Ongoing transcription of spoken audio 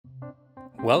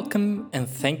Welcome and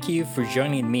thank you for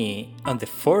joining me on the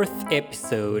fourth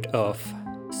episode of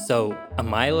So,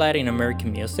 Am I Latin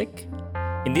American Music?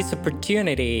 In this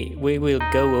opportunity, we will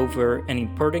go over an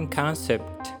important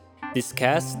concept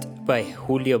discussed by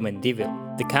Julio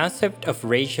Mendívil, the concept of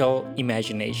racial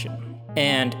imagination.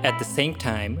 And at the same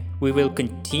time, we will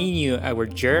continue our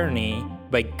journey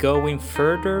by going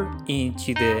further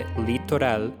into the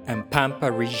Litoral and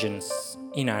Pampa regions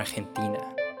in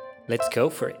Argentina. Let's go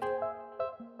for it.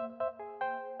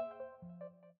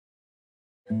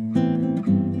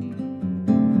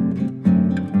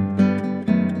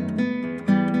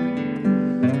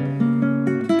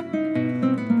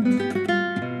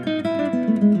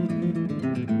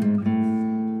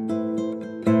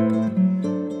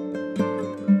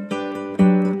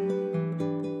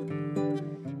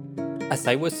 As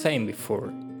I was saying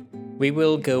before, we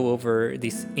will go over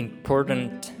this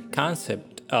important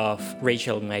concept of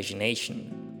racial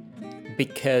imagination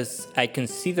because I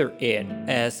consider it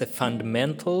as a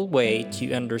fundamental way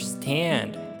to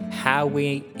understand how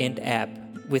we end up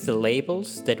with the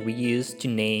labels that we use to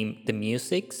name the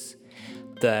musics,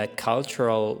 the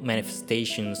cultural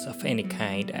manifestations of any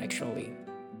kind, actually.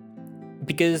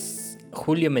 Because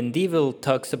Julio Mendívil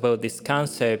talks about this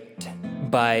concept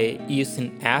by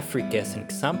using Africa as an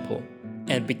example,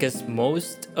 and because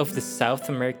most of the South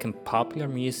American popular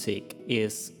music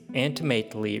is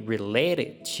intimately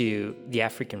related to the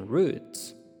African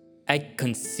roots, I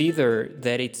consider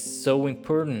that it's so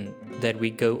important that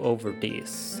we go over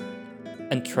this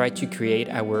and try to create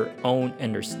our own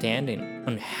understanding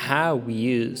on how we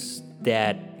use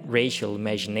that racial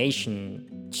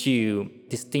imagination to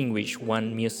distinguish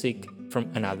one music from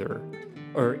another,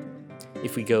 or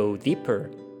if we go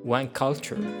deeper, one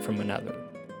culture from another.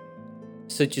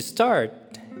 So to start,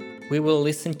 we will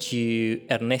listen to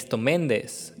Ernesto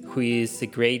Mendez, who is a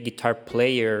great guitar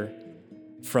player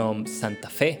from Santa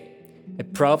Fe, a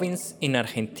province in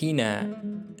Argentina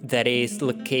that is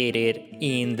located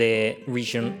in the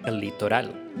region El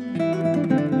Litoral.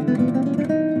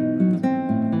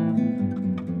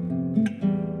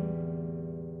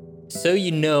 So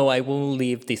I will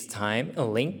leave this time a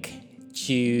link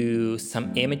to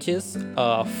some images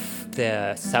of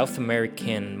the South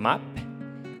American map,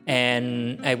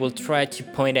 and I will try to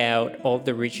point out all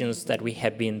the regions that we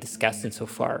have been discussing so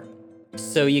far,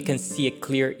 so you can see a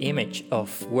clear image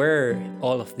of where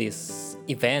all of these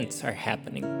events are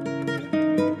happening.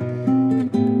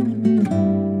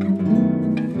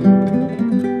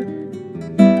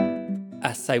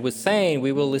 As I was saying,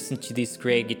 we will listen to this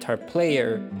great guitar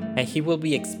player, and he will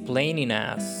be explaining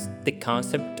us the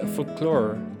concept of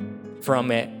folklore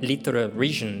from a littoral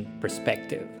region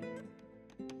perspective.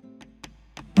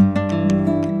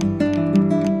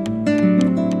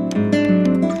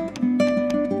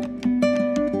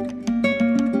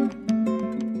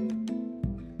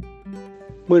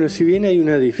 Bueno, si bien hay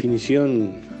una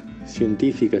definición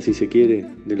científica, si se quiere,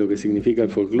 de lo que significa el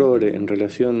folclore en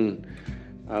relación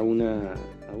a una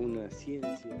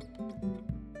ciencia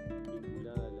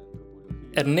vinculada a la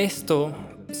antropología. Ernesto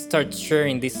starts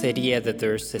sharing this idea that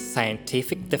there's a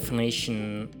scientific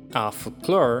definition of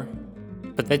folklore,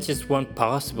 but that's just one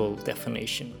possible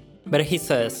definition. But he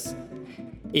says,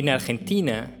 in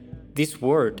Argentina, this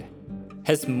word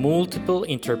has multiple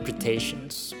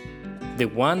interpretations. The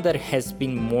one that has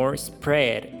been more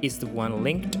spread is the one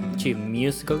linked to a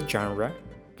musical genre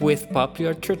with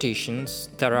popular traditions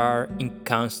that are in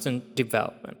constant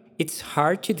development. It's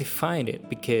hard to define it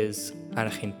because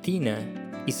Argentina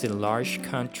is a large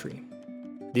country.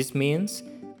 This means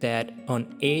that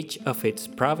on each of its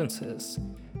provinces,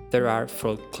 there are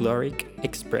folkloric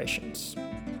expressions.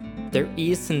 There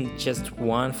isn't just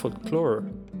one folklore,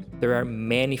 there are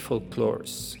many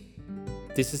folklores.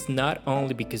 This is not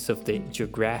only because of the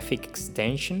geographic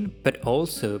extension, but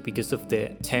also because of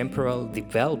the temporal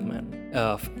development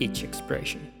of each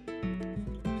expression.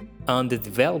 On the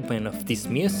development of these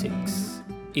musics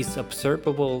is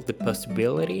observable the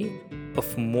possibility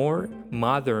of more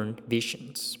modern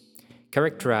visions,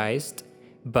 characterized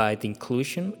by the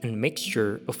inclusion and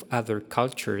mixture of other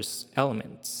cultures'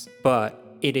 elements.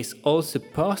 But it is also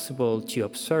possible to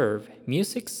observe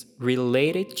musics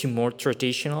related to more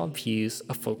traditional views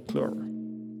of folklore.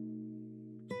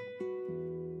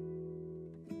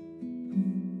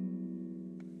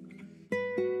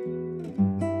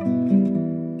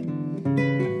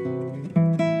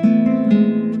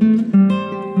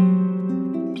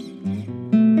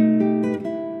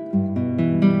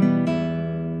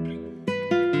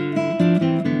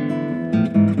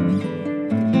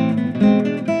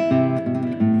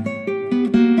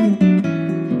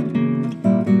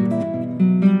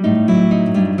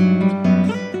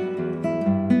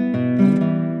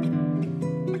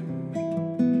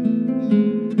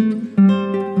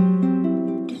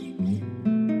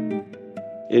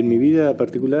 manera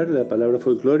particular, la palabra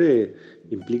folclore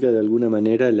implica de alguna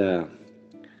manera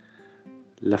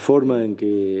la forma en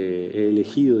que he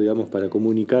elegido, digamos, para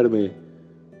comunicarme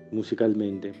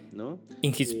musicalmente, ¿no?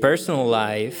 In his personal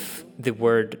life, the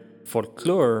word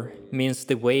folklore means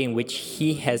the way in which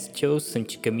he has chosen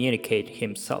to communicate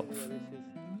himself.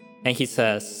 And he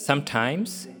says,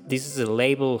 sometimes this is a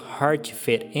label hard to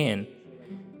fit in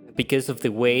because of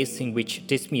the ways in which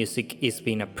this music is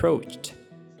being approached,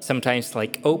 sometimes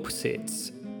like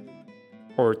opposites,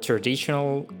 or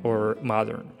traditional or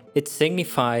modern. It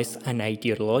signifies an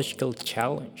ideological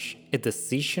challenge, a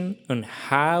decision on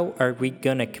how are we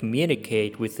gonna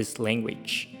communicate with this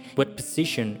language, what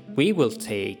position we will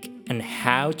take, and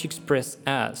how to express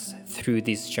us through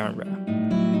this genre.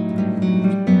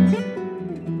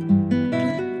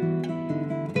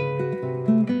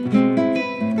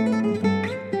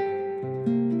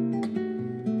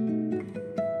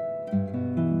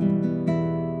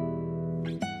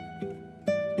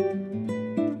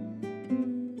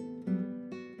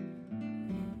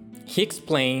 He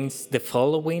explains the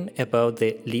following about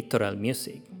the littoral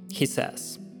music. He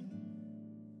says,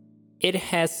 it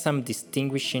has some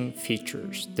distinguishing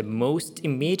features. The most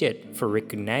immediate for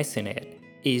recognizing it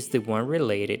is the one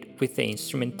related with the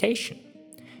instrumentation.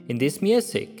 In this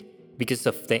music, because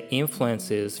of the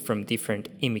influences from different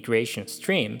immigration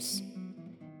streams,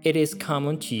 it is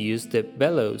common to use the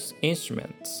bellows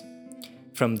instruments,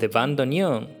 from the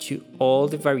bandoneon to all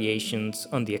the variations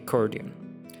on the accordion,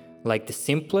 like the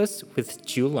simplest with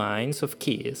 2 lines of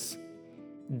keys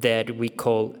that we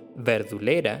call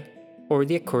verdulera, or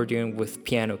the accordion with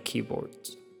piano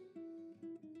keyboards.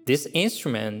 These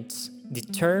instruments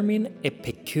determine a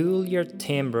peculiar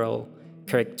timbral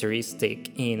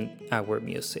characteristic in our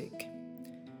music.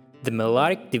 The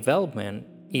melodic development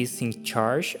is in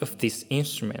charge of these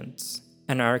instruments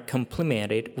and are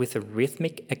complemented with a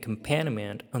rhythmic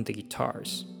accompaniment on the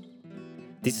guitars.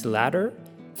 These latter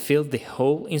fill the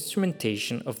whole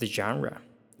instrumentation of the genre.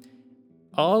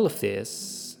 All of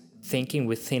this thinking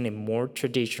within a more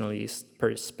traditionalist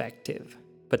perspective.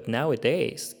 But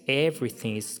nowadays,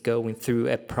 everything is going through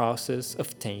a process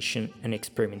of tension and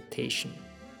experimentation.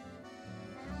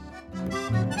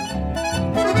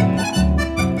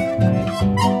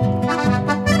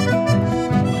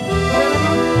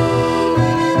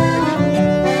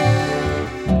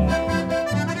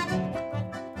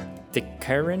 The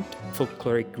current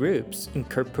folkloric groups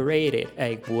incorporated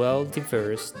a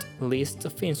well-diverse list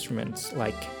of instruments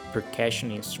like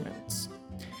percussion instruments,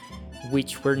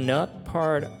 which were not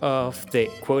part of the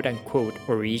quote-unquote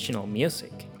original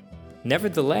music.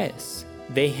 Nevertheless,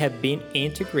 they have been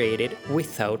integrated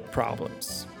without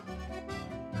problems.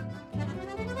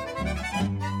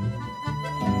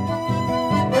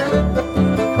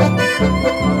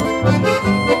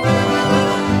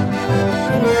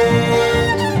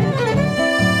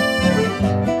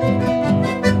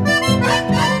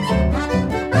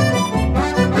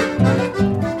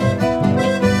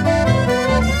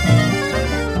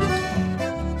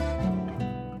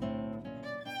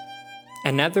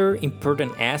 Another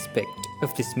important aspect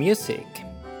of this music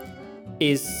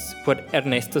is what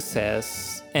Ernesto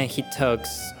says, and he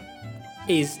talks,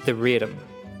 is the rhythm.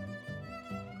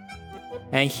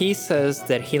 And he says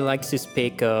that he likes to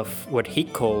speak of what he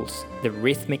calls the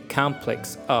rhythmic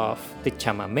complex of the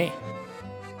chamamé,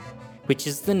 which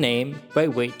is the name by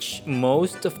which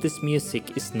most of this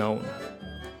music is known.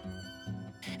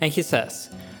 And he says,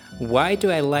 why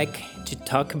do I like to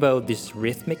talk about this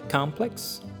rhythmic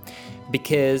complex?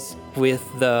 Because with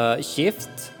the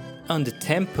shift on the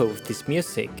tempo of this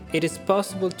music, it is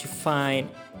possible to find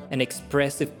an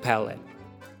expressive palette.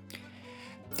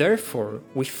 Therefore,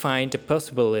 we find the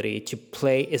possibility to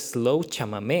play a slow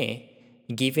chamamé,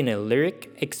 giving a lyric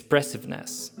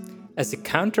expressiveness. As a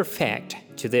counterfact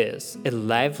to this, a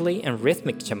lively and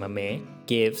rhythmic chamamé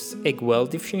gives a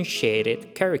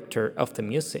well-differentiated character of the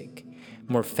music,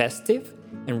 more festive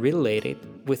and related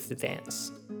with the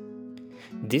dance.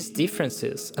 These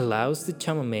differences allows the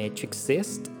chamamé to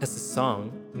exist as a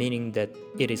song, meaning that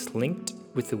it is linked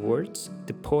with the words,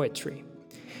 the poetry,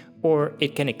 or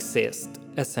it can exist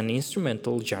as an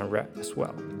instrumental genre as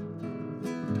well.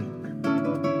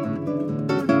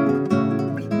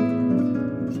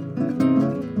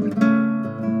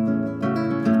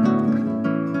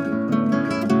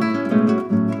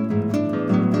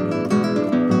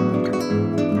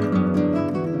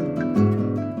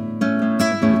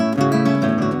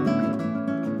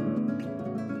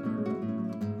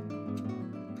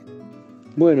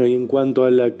 Bueno, y en cuanto a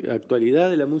la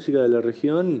actualidad de la música de la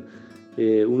región,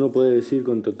 uno puede decir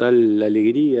con total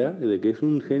alegría de que es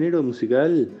un género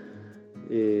musical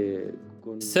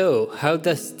So, how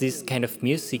does this kind of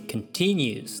music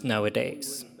continues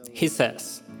nowadays? He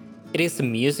says, it is a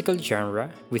musical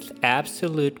genre with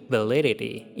absolute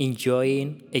validity,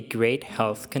 enjoying a great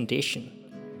health condition.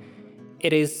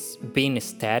 It is being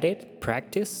studied,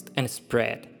 practiced, and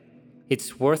spread.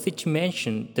 It's worthy to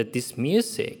mention that this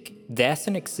music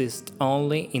doesn't exist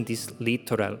only in this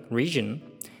littoral region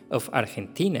of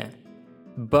Argentina,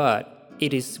 but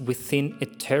it is within a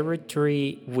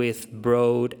territory with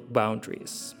broad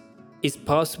boundaries. It's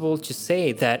possible to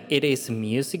say that it is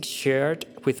music shared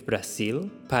with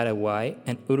Brazil, Paraguay,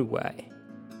 and Uruguay.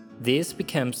 This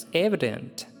becomes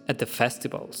evident at the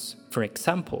festivals. For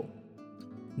example,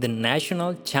 the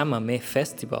National Chamamé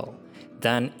Festival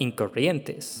done in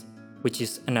Corrientes, which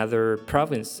is another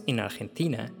province in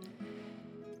Argentina.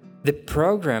 The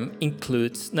program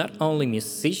includes not only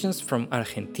musicians from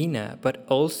Argentina, but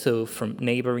also from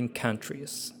neighboring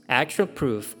countries, actual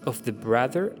proof of the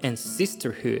brother and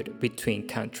sisterhood between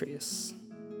countries.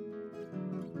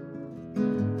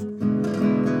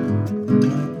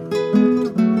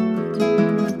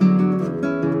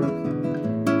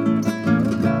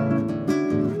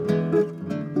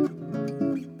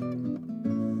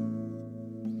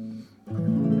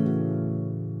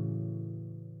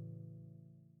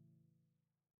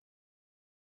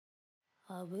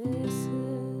 A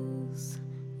veces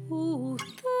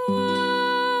usted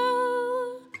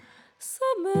se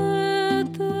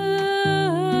mete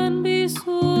en mis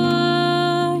sueños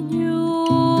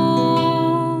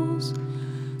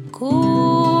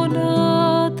con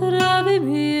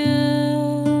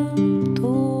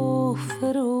atrevimiento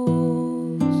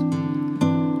feroz.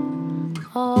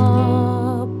 Aparece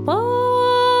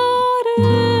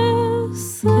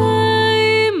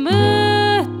y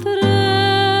me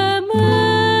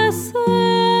estremece,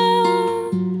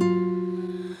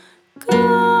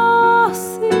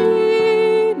 casi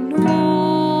no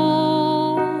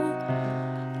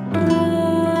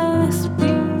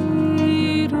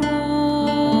respiro.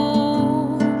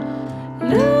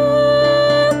 Le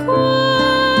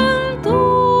cuento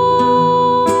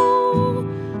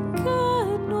que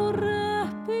no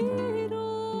respiro.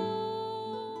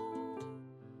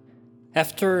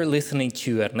 After listening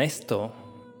to Ernesto,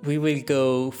 we will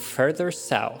go further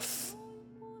south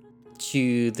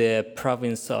to the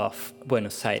province of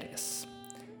Buenos Aires.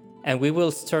 And we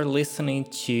will start listening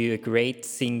to a great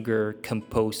singer,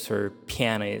 composer,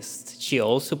 pianist. She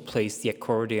also plays the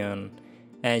accordion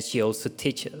and she also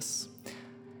teaches,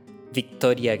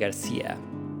 Victoria Garcia.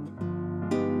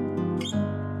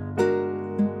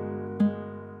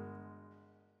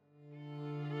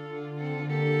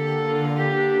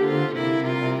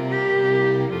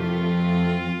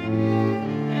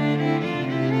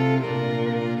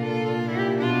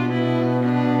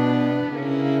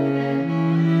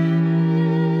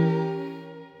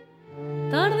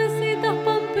 Tardecitas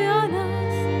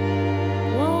pampeanas,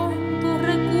 cuántos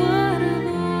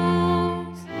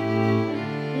recuerdos,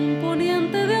 un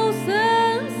poniente de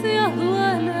ausencias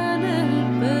duele en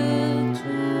el pecho,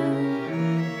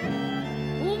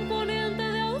 un poniente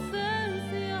de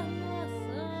ausencias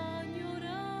más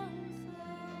añoranzas.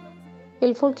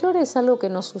 El folclore es algo que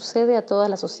nos sucede a todas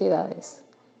las sociedades.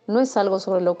 No es algo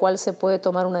sobre lo cual se puede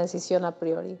tomar una decisión a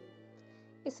priori.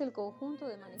 Es el conjunto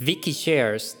de Vicky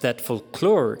shares that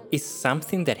folklore is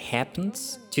something that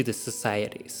happens to the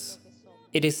societies.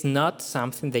 It is not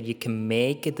something that you can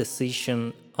make a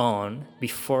decision on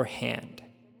beforehand.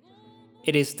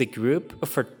 It is the group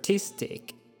of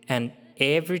artistic and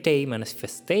everyday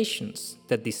manifestations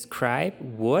that describe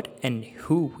what and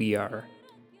who we are,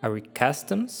 our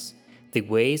customs, the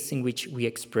ways in which we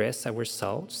express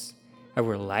ourselves,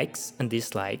 our likes and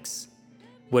dislikes,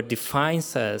 what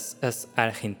defines us as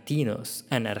Argentinos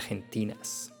and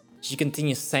Argentinas. She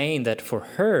continues saying that for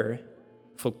her,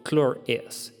 folklore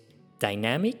is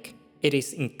dynamic, it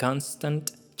is in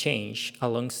constant change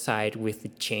alongside with the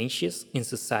changes in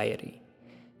society.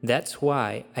 That's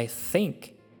why I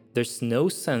think there's no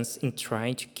sense in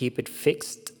trying to keep it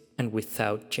fixed and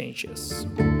without changes.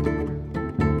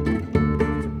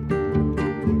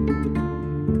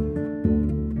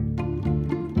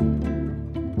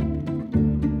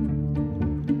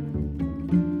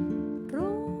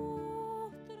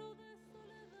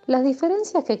 Las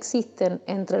diferencias que existen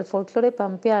entre el folclore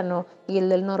pampeano y el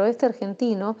del noroeste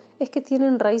argentino es que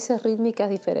tienen raíces rítmicas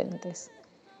diferentes.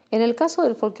 En el caso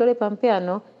del folclore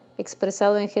pampeano,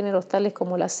 expresado en géneros tales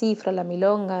como la cifra, la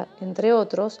milonga, entre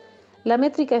otros, la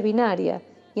métrica es binaria,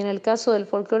 y en el caso del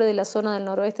folclore de la zona del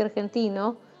noroeste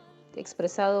argentino,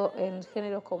 expresado en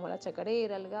géneros como la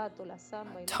chacarera, el gato, la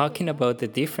samba... Talking about the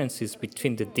differences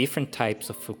between the different types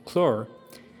of folklore,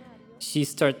 she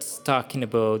starts talking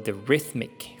about the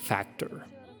rhythmic factor.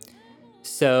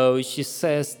 So she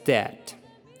says that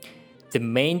the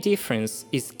main difference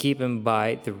is given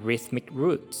by the rhythmic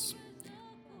roots.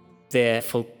 The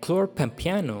folklore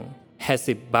pampeano has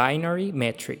a binary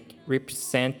metric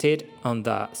represented on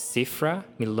the cifra,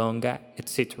 milonga,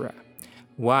 etc.,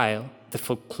 while the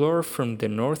folklore from the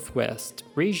Northwest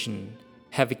region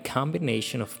have a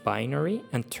combination of binary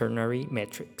and ternary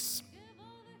metrics.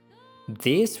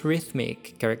 These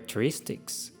rhythmic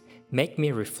characteristics make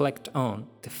me reflect on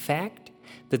the fact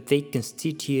that they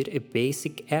constitute a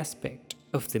basic aspect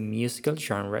of the musical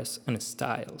genres and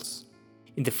styles.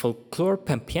 In the folklore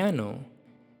pampeano,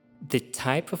 the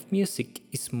type of music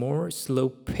is more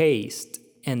slow-paced,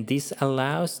 and this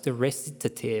allows the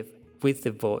recitative with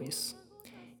the voice,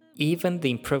 even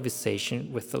the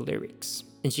improvisation with the lyrics.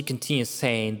 And she continues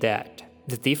saying that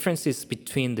the differences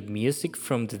between the music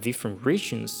from the different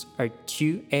regions are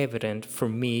too evident for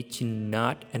me to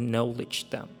not acknowledge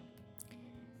them.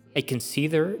 I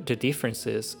consider the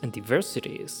differences and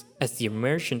diversities as the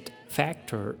emergent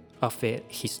factor of a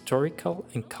historical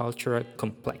and cultural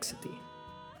complexity.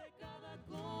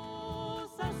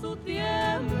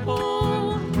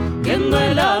 Viendo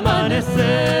el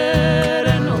amanecer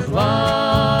nos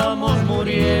vamos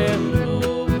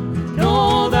muriendo,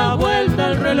 no da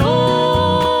vuelta el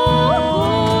reloj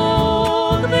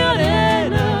de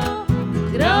arena,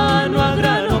 grano a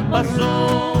grano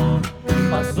pasó,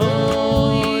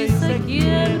 pasó y se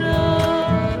quiebra.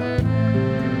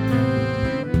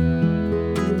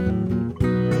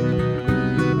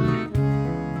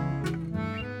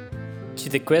 To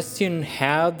the question,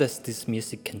 how does this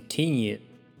music continue?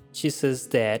 She says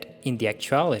that in the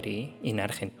actuality, in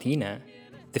Argentina,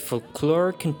 the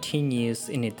folklore continues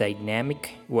in a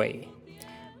dynamic way.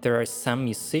 There are some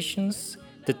musicians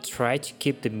that try to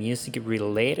keep the music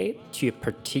related to a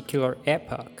particular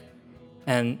epoch,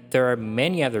 and there are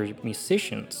many other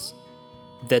musicians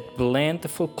that blend the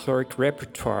folkloric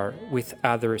repertoire with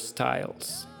other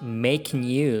styles, making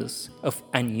use of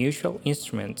unusual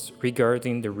instruments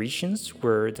regarding the regions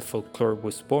where the folklore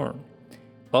was born.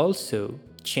 Also,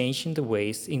 changing the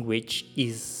ways in which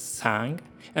is sung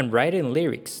and writing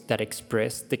lyrics that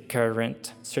express the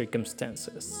current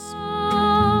circumstances.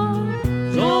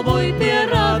 Yo voy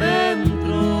tierra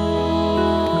adentro.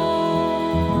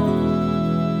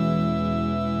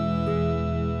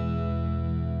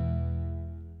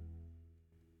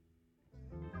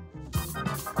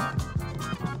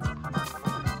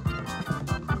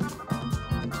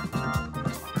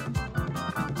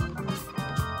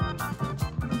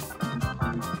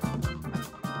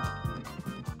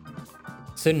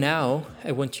 So now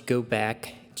I want to go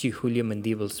back to Julio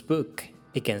Mendibel's book,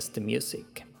 Against the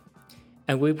Music.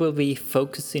 And we will be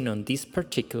focusing on this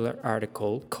particular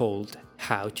article called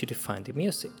How to Define the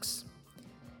Musics.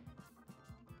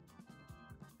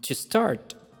 To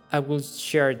start, I will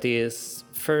share this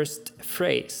first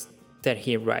phrase that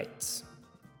he writes.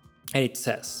 And it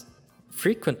says,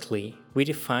 frequently we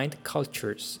define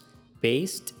cultures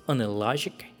based on a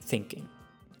logic thinking.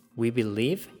 We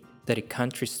believe that a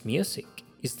country's music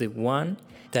is the one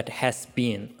that has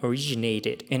been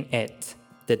originated in it,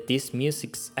 that this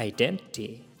music's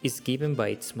identity is given by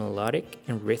its melodic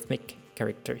and rhythmic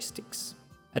characteristics.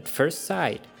 At first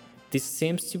sight, this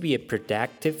seems to be a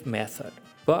productive method,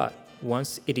 but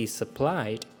once it is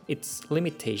applied, its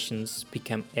limitations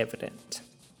become evident.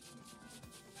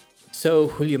 So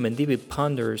Julio Mendibel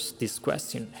ponders this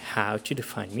question, how to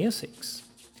define musics?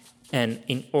 And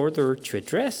in order to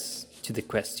address to the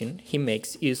question, he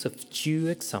makes use of two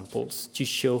examples to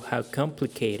show how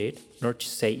complicated, nor to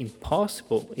say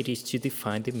impossible, it is to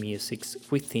define the musics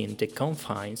within the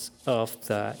confines of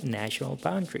the national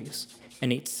boundaries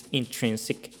and its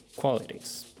intrinsic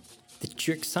qualities. The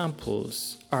two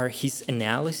examples are his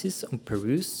analysis on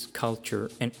Peru's culture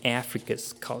and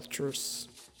Africa's cultures.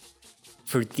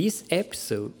 For this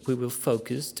episode, we will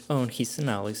focus on his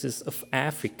analysis of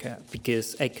Africa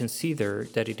because I consider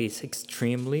that it is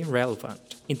extremely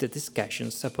relevant in the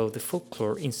discussions about the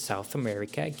folklore in South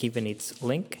America given its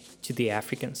link to the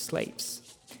African slaves.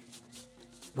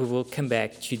 We will come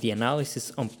back to the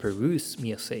analysis on Peru's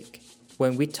music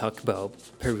when we talk about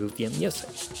Peruvian music.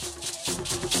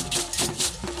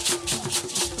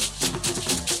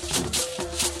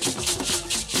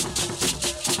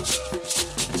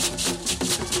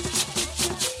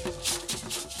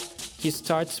 He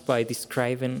starts by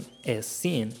describing a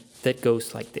scene that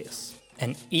goes like this.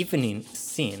 An evening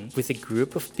scene with a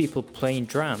group of people playing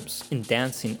drums and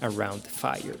dancing around the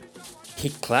fire. He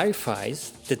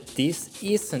clarifies that this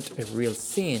isn't a real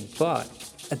scene, but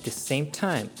at the same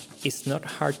time, it's not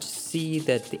hard to see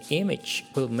that the image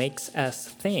will make us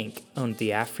think on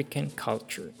the African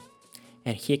culture.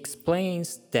 And he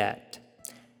explains that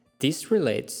this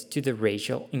relates to the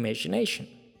racial imagination,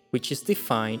 which is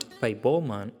defined by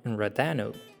Bowman and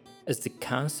Radano as the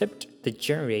concept that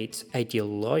generates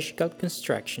ideological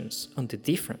constructions on the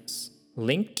difference,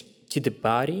 linked to the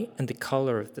body and the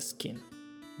color of the skin.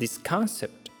 This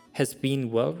concept has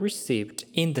been well received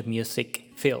in the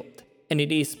music field, and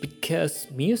it is because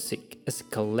music as a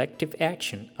collective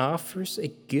action offers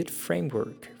a good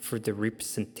framework for the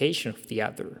representation of the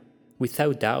other.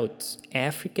 Without doubt,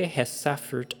 Africa has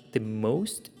suffered the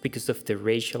most because of the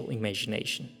racial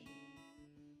imagination.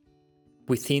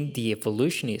 Within the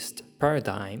evolutionist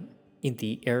paradigm, in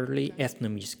the early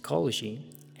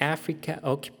ethnomusicology, Africa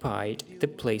occupied the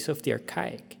place of the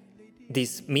archaic.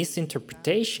 This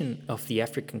misinterpretation of the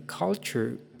African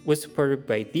culture was supported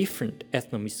by different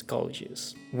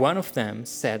ethnomusicologists. One of them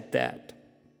said that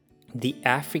the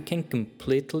African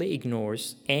completely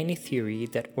ignores any theory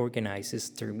that organizes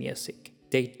their music.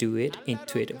 They do it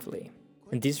intuitively.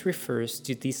 And this refers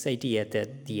to this idea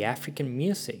that the African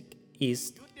music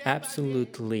is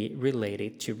absolutely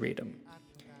related to rhythm.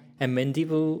 And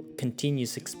Mendeville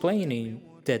continues explaining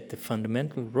that the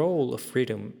fundamental role of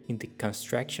rhythm in the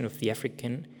construction of the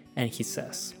African, and he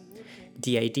says,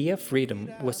 the idea of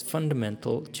rhythm was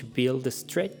fundamental to build a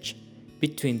stretch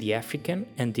between the African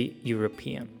and the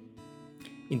European.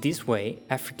 In this way,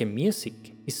 African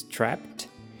music is trapped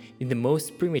in the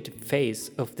most primitive phase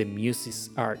of the music's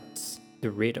arts,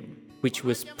 the rhythm, which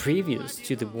was previous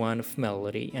to the one of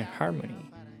melody and harmony.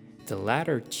 The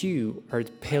latter two are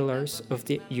the pillars of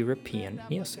the European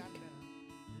music.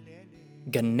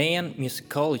 Ghanaian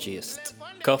musicologist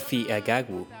Kofi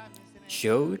Agagu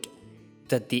showed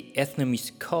that the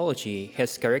ethnomusicology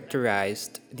has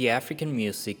characterized the African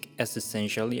music as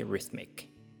essentially rhythmic.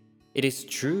 It is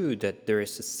true that there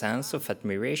is a sense of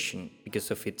admiration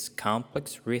because of its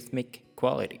complex rhythmic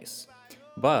qualities,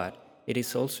 but it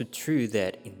is also true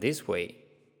that in this way,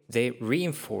 they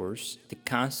reinforce the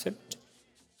concept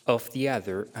of the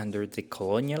other under the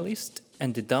colonialist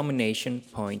and the domination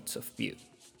points of view.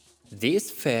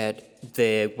 This fed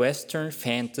the Western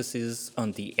fantasies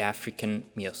on the African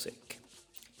music.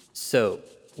 So,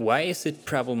 why is it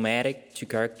problematic to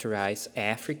characterize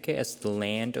Africa as the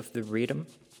land of the rhythm?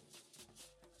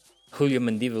 Julio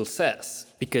Mendeville says,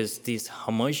 because this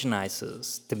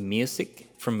homogenizes the music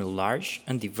from a large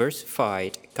and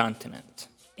diversified continent,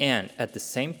 and at the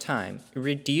same time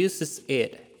reduces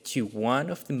it to one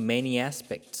of the many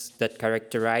aspects that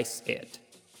characterize it.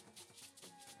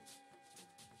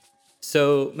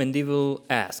 So Mendeville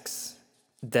asks,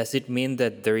 does it mean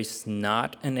that there is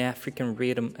not an African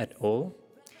rhythm at all?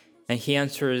 And he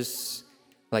answers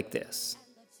like this.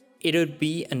 It would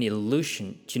be an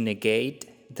illusion to negate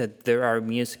that there are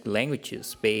music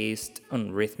languages based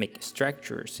on rhythmic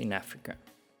structures in Africa.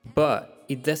 But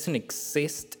it doesn't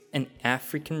exist an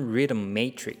African rhythm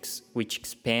matrix which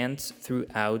expands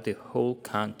throughout the whole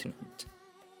continent.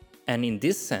 And in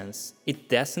this sense, it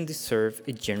doesn't deserve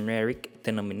a generic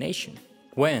denomination,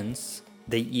 whence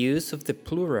the use of the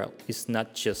plural is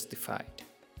not justified.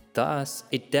 Thus,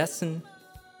 it doesn't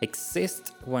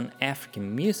exist one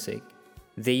African music.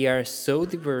 They are so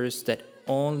diverse that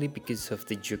only because of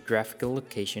the geographical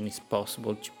location is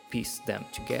possible to piece them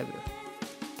together.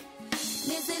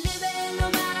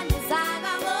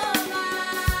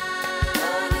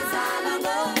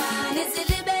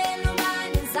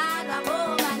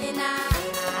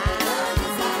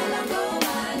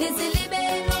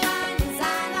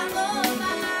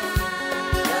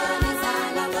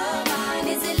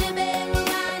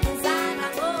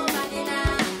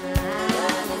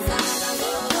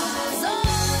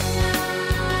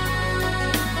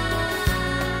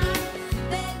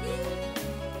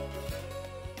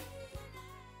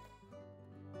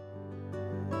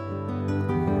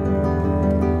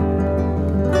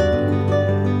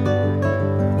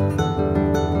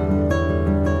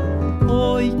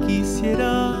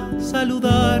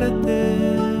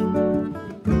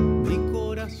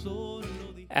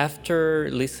 After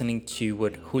listening to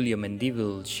what Julio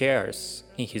Mendeville shares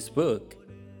in his book,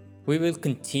 we will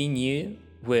continue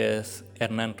with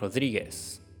Hernan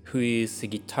Rodriguez, who is a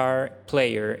guitar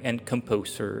player and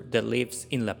composer that lives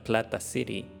in La Plata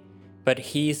City, but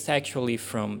he is actually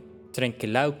from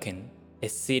Trenquelauquen, a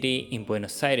city in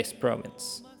Buenos Aires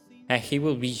province, and he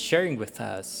will be sharing with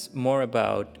us more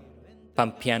about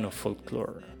Pampeano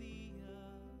folklore.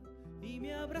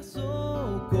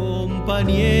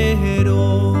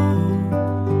 Compañero,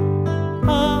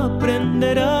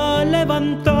 aprenderá a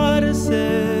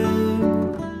levantarse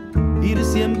y ir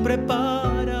siempre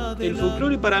para El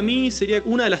folclore para mí sería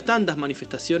una de las tantas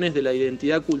manifestaciones de la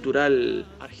identidad cultural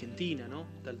argentina, ¿no?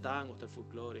 Está el tango, está el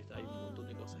folclore, hay un montón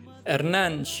de cosas.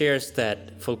 Hernan shares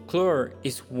that folklore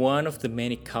is one of the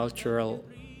many cultural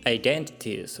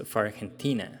identities of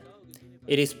Argentina.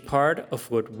 It is part of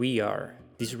what we are.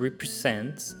 This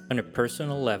represents, on a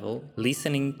personal level,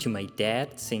 listening to my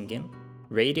dad singing,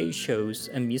 radio shows,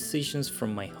 and musicians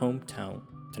from my hometown,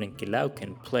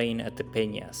 Trenquelauquen, playing at the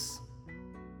Peñas.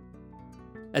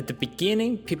 At the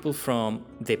beginning, people from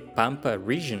the Pampa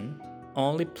region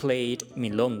only played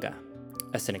milonga,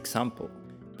 as an example,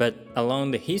 but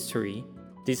along the history,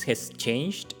 this has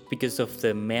changed because of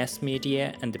the mass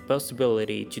media and the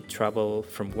possibility to travel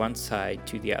from one side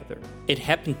to the other. It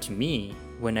happened to me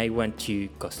when I went to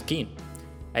Cosquín.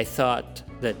 I thought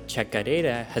that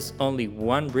chacarera has only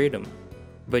one rhythm,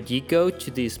 but you go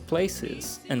to these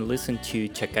places and listen to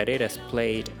chacareras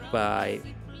played by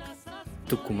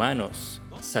Tucumanos,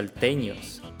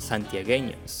 Salteños,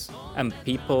 Santiagueños, and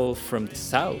people from the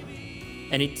south,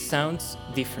 and it sounds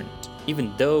different,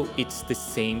 even though it's the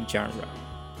same genre.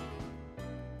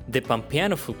 The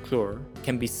Pampeano folklore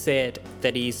can be said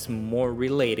that is more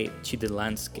related to the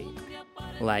landscape,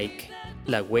 like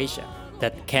La Huella,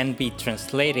 that can be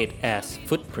translated as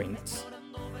footprints,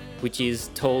 which is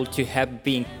told to have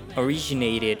been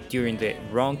originated during the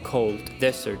Ron-Cold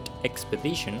Desert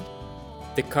expedition.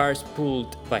 The cars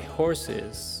pulled by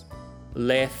horses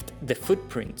left the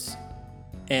footprints,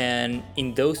 and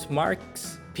in those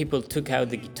marks, people took out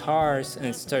the guitars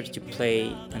and started to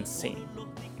play and sing.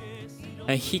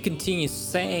 And he continues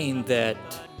saying that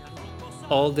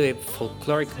all the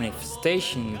folkloric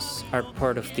manifestations are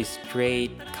part of this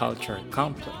great cultural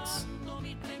complex.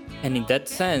 And in that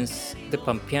sense, the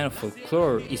Pampeano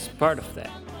folklore is part of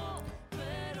that,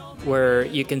 where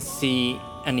you can see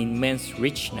an immense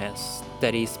richness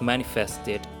that is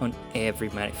manifested on every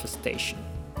manifestation.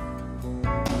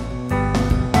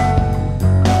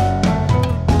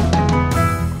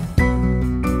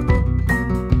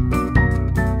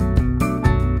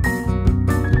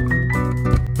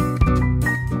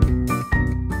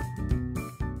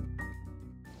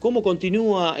 ¿Cómo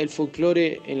continúa el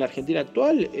folclore en la Argentina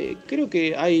actual? Creo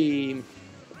que hay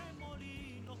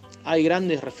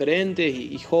grandes referentes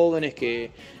y jóvenes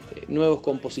nuevos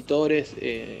compositores,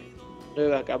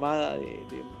 nueva camada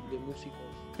de músicos.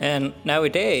 And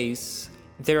nowadays,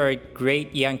 there are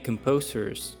great young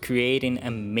composers creating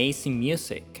amazing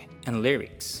music and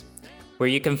lyrics, where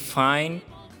you can find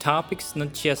topics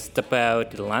not just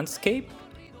about the landscape,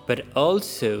 but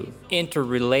also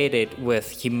interrelated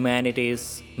with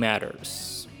humanities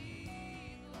matters.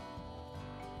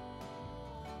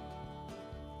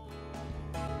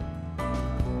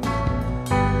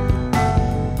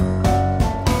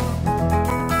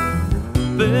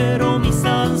 Pero mis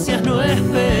ansias no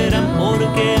esperan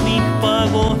porque mis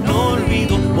pagos no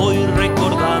olvido. Voy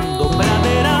recordando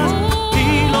praderas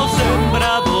y los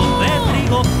sembrados de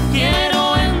trigo.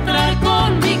 Quiero entrar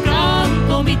con mi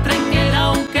canto, mi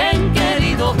Trenquelauquen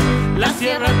querido. La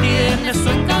sierra tiene su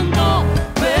encanto,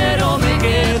 pero me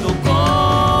quedo contigo.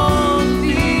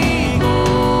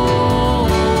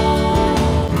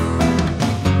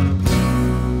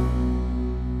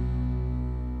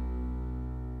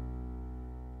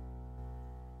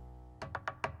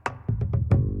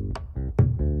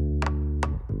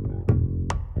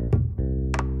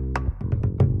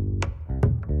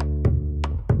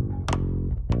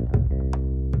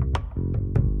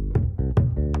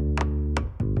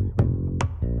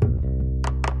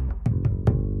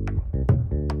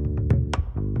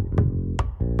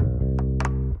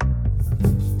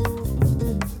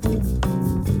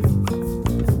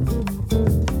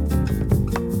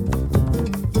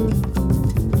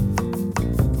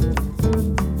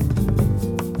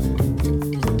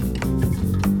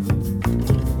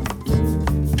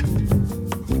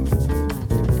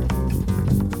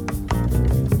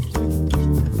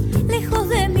 Lejos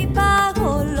de mi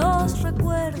pago, los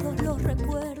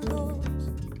recuerdos.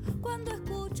 Cuando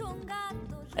escucho un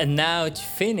gato. And now to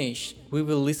finish, we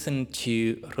will listen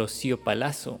to Rocío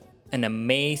Palazzo, an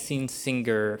amazing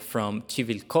singer from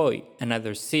Chivilcoy,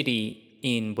 another city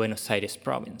in Buenos Aires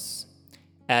province.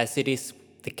 As it is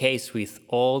the case with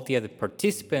all the other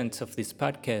participants of this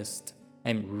podcast,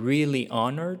 I'm really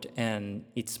honored and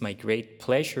it's my great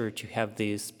pleasure to have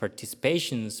these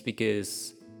participations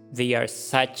because they are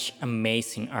such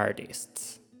amazing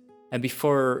artists. And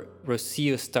before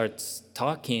Rocio starts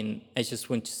talking, I just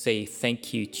want to say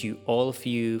thank you to all of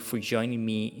you for joining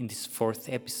me in this 4th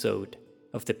episode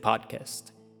of the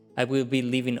podcast. I will be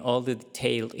leaving all the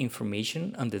detailed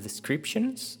information on the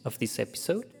descriptions of this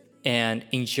episode. and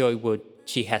enjoy what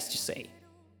she has to say.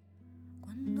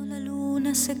 Cuando la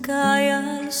luna se cae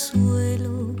al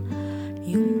suelo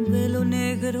y un velo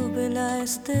negro vela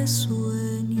este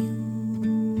sueño,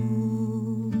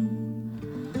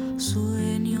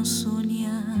 sueño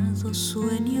soñado,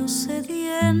 sueño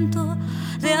sediento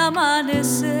de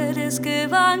amaneceres que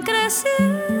van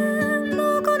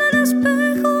creciendo con el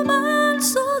espejo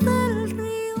manso del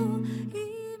río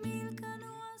y mil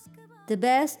canoas que van. The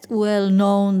best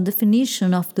well-known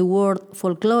definition of the word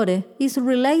folklore is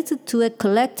related to a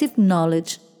collective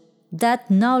knowledge. That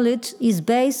knowledge is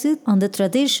based on the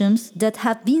traditions that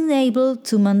have been able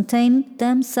to maintain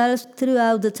themselves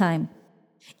throughout the time.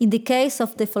 In the case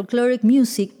of the folkloric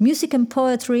music, music and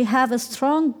poetry have a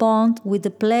strong bond with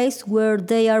the place where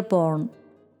they are born.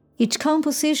 Each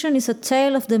composition is a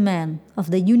tale of the man, of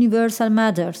the universal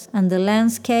matters, and the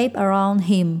landscape around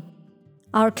him.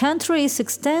 Our country is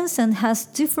extensive and has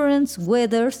different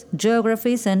weathers,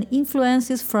 geographies, and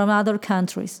influences from other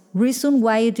countries, reason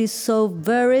why it is so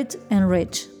varied and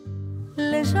rich.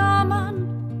 Le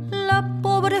llaman la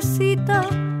pobrecita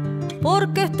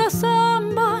porque esta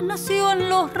samba nació en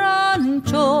los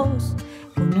ranchos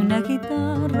con una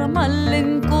guitarra mal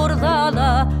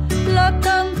encordada, la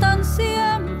cantan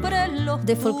siempre los.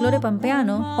 The folklore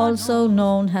pampeano, also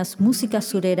known as música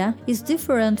surera, is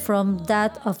different from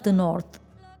that of the north.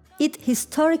 It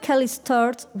historically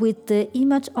starts with the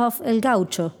image of El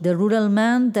Gaucho, the rural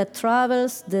man that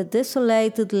travels the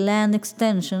desolated land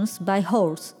extensions by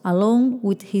horse, along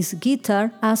with his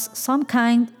guitar as some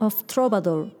kind of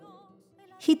troubadour.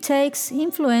 He takes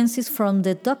influences from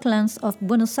the docklands of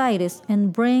Buenos Aires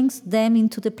and brings them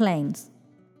into the plains.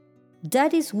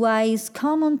 That is why it's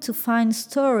common to find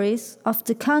stories of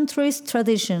the country's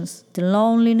traditions, the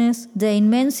loneliness, the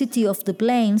immensity of the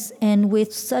plains, and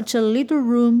with such a little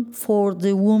room for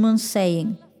the woman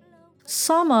saying.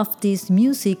 Some of this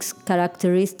music's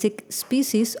characteristic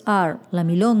species are la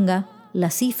milonga, la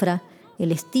cifra, el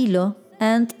estilo,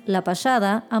 and la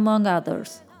payada, among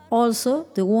others. Also,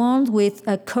 the ones with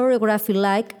a choreography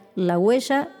like la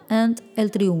huella and el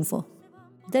triunfo.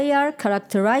 They are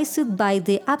characterized by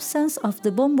the absence of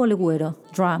the bombo legüero,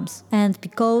 drums, and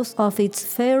because of its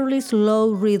fairly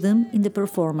slow rhythm in the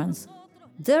performance.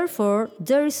 Therefore,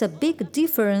 there is a big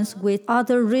difference with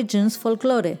other regions'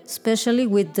 folklore, especially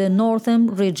with the northern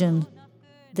region.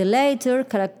 The latter,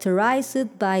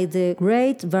 characterized by the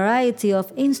great variety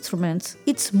of instruments,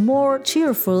 its more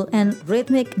cheerful and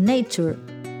rhythmic nature.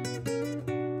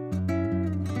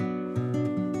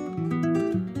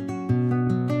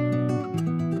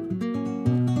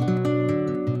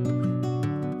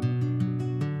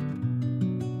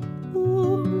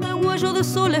 De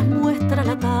soles muestra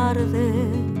la tarde,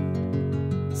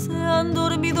 se han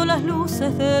dormido las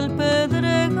luces del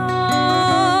pedregal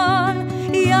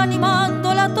y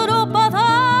animando la tropa,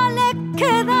 dale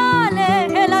que dale,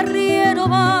 el arriero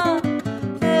va,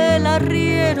 el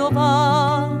arriero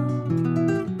va.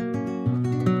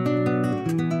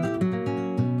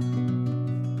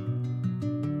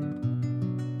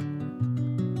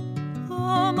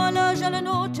 Amalaya la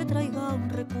noche traiga un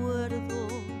recuerdo.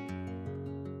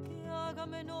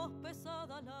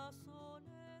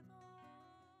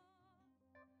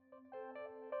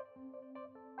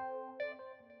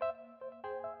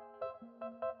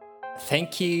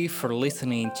 Thank you for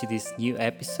listening to this new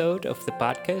episode of the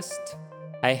podcast.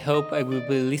 I hope I will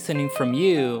be listening from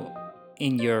you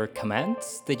in your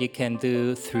comments that you can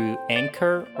do through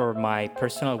Anchor or my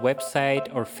personal website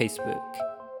or Facebook.